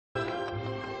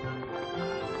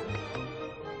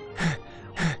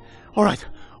All right,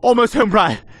 almost home,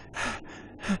 Brian.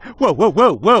 Whoa, whoa,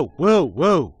 whoa, whoa, whoa,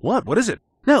 whoa. What? What is it?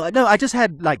 No, I just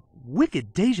had, like,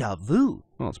 wicked deja vu.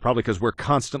 Well, it's probably because we're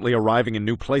constantly arriving in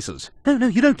new places. No,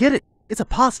 you don't get it. It's a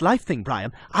past life thing,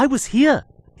 Brian. I was here,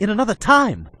 in another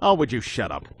time. Oh, would you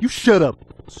shut up? You shut up.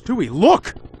 Stewie,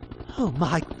 look! Oh,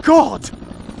 my God!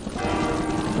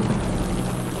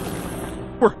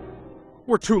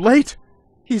 We're too late.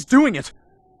 He's doing it.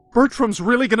 Bertram's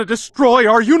really gonna destroy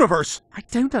our universe. I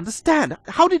don't understand.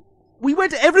 How did... We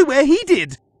went everywhere he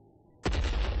did.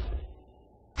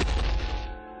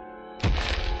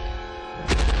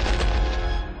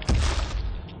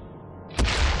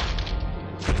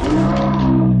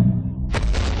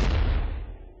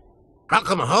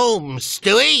 Welcome home,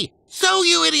 Stewie. So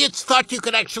you idiots thought you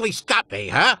could actually stop me,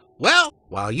 huh? Well,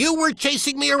 while you were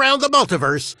chasing me around the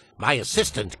multiverse, my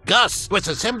assistant, Gus, was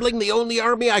assembling the only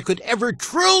army I could ever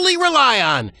truly rely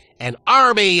on. An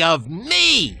army of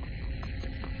me!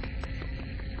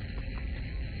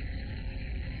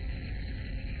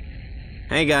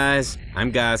 Hey guys,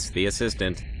 I'm Gus, the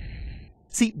assistant.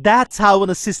 See, that's how an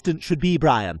assistant should be,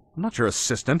 Brian. I'm not your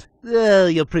assistant.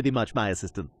 You're pretty much my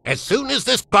assistant. As soon as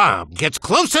this bomb gets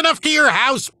close enough to your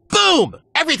house, boom!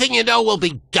 Everything you know will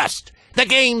be dust. The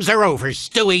games are over,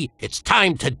 Stewie. It's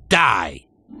time to die.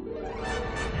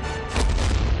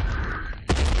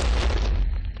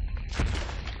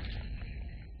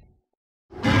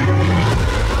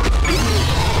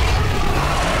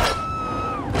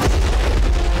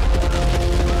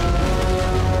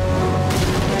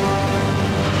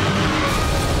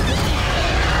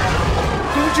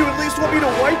 Don't you at least want me to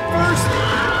wipe first?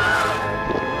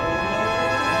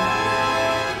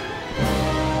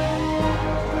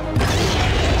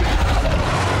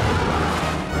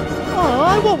 Oh,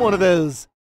 I want one of those.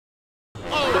 Oh,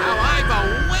 how I've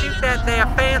awaited. Shoot that there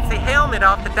fancy helmet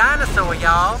off the dinosaur,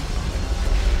 y'all.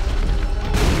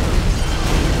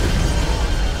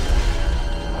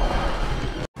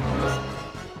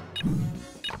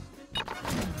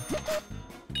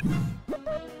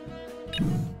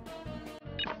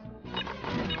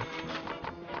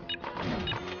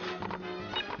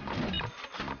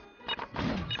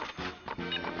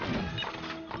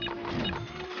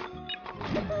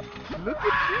 Look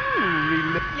at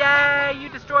you. Yay, you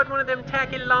destroyed one of them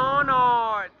tacky lawn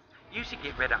arts. You should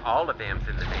get rid of all of them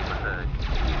in the neighborhood.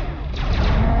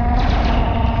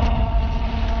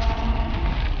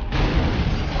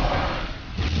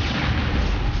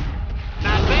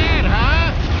 Not bad,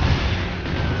 huh?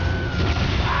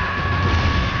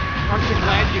 Aren't you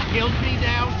glad you killed me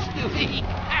now, Stewie?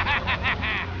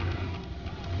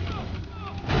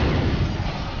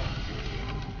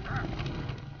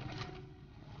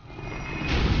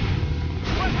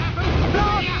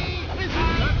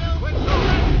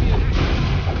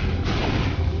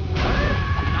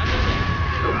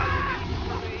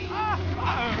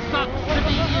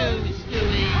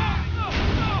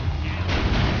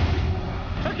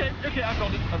 Okay,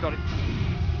 I've got it.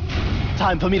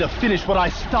 Time for me to finish what I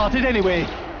started anyway.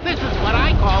 This is what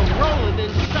I call rolling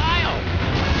in style.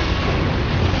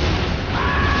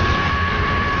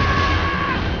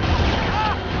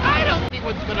 I don't think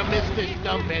anyone's gonna miss this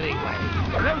dump anyway.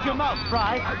 Close your mouth,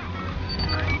 Fry.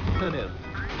 Oh no.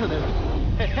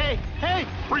 Hey!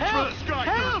 Reach for the sky,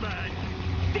 Help! dirtbag.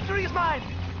 Victory is mine!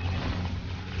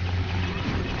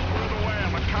 Run away,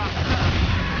 I'm a cop.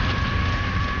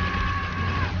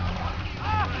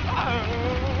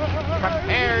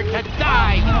 Prepare to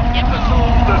die, you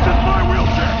imbecile! This is my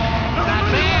wheelchair! Not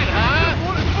bad, huh? This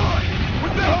one is mine!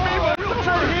 Without me, my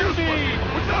wheelchair is useless!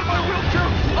 Without my wheelchair,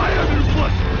 I am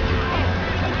useless!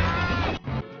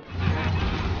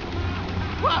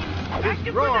 This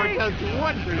roar does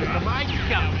wonders to my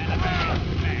stomach.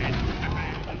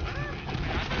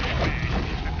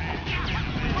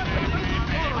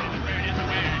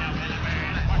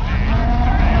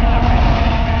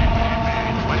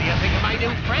 What do you think of my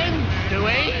new friends,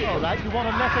 Stewie? All right, you want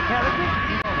a lesser character?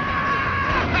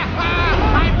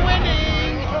 I'm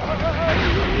winning!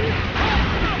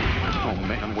 Oh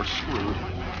man, we're screwed.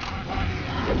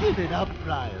 Give it up,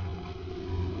 Brian.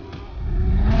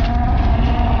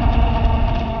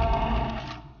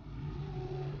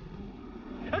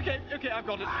 Okay, I've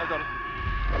got it.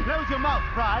 Close your mouth,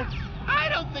 Fry. I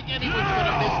don't think anyone's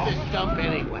gonna miss this dump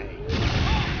anyway.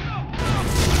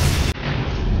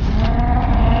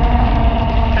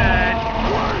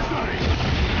 Where is he?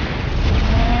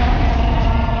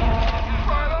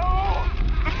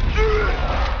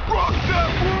 Rock that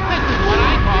This is what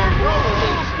I call rolling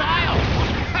in style.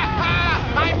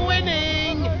 I'm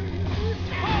winning!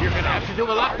 You're gonna have to do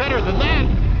a lot better than that.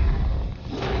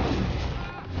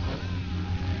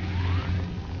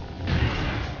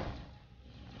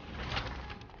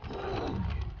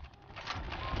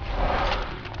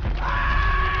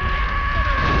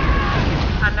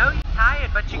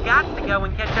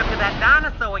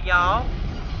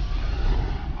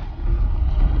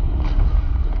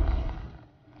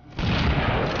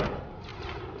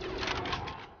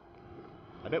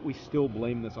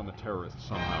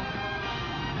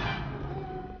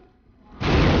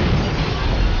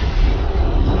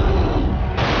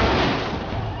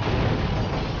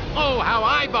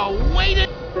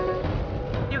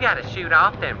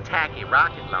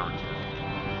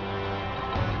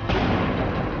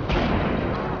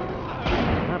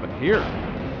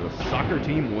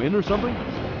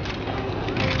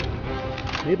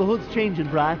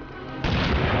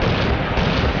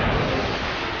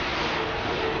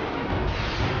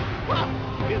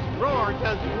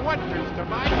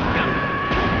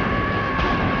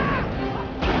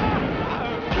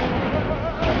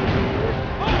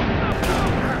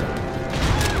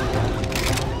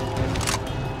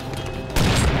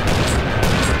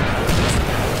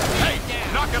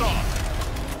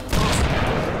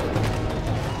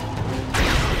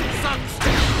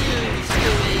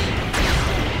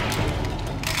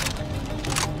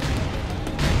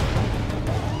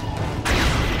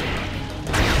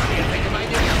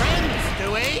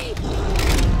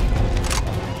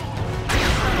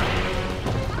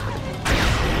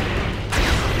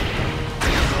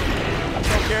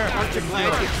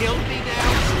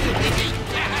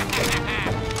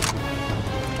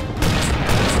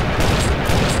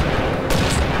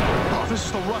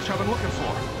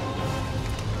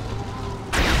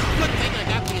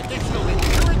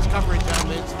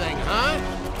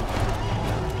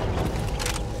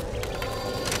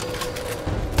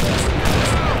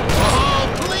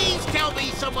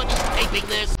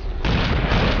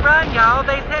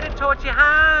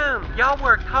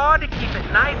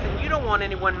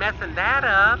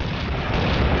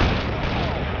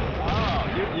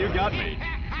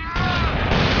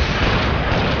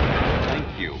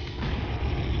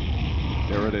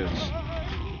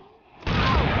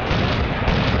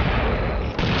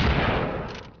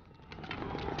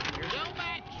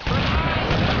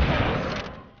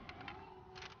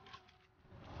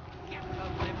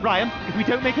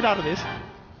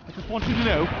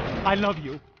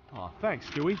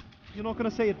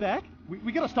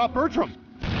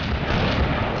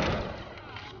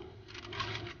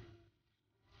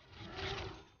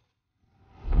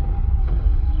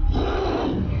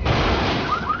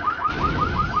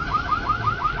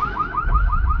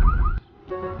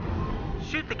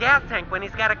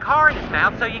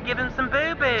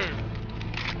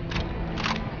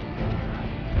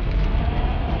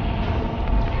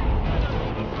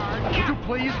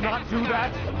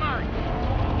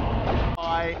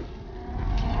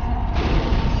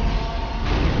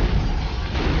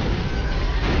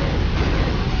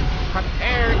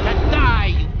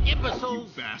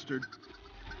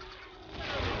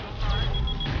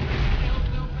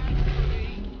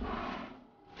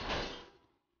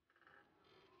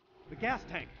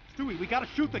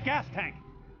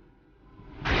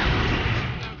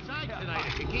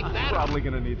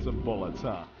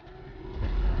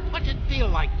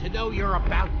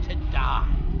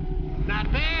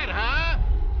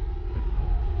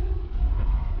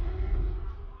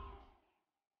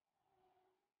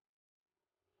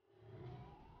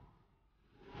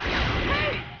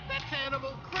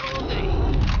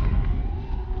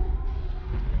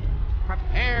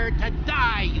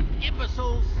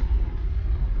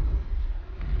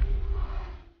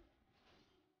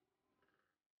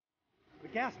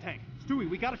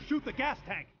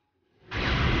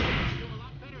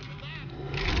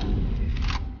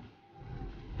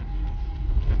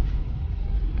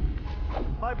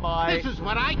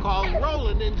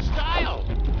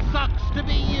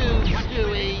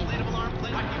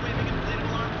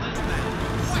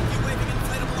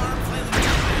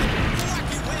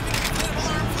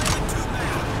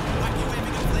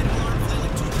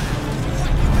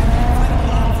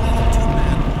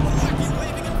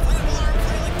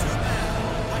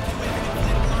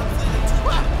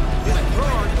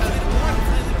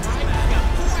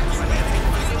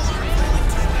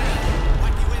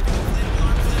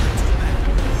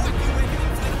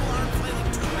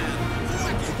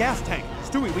 The gas tank!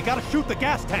 Stewie, we gotta shoot the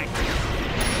gas tank!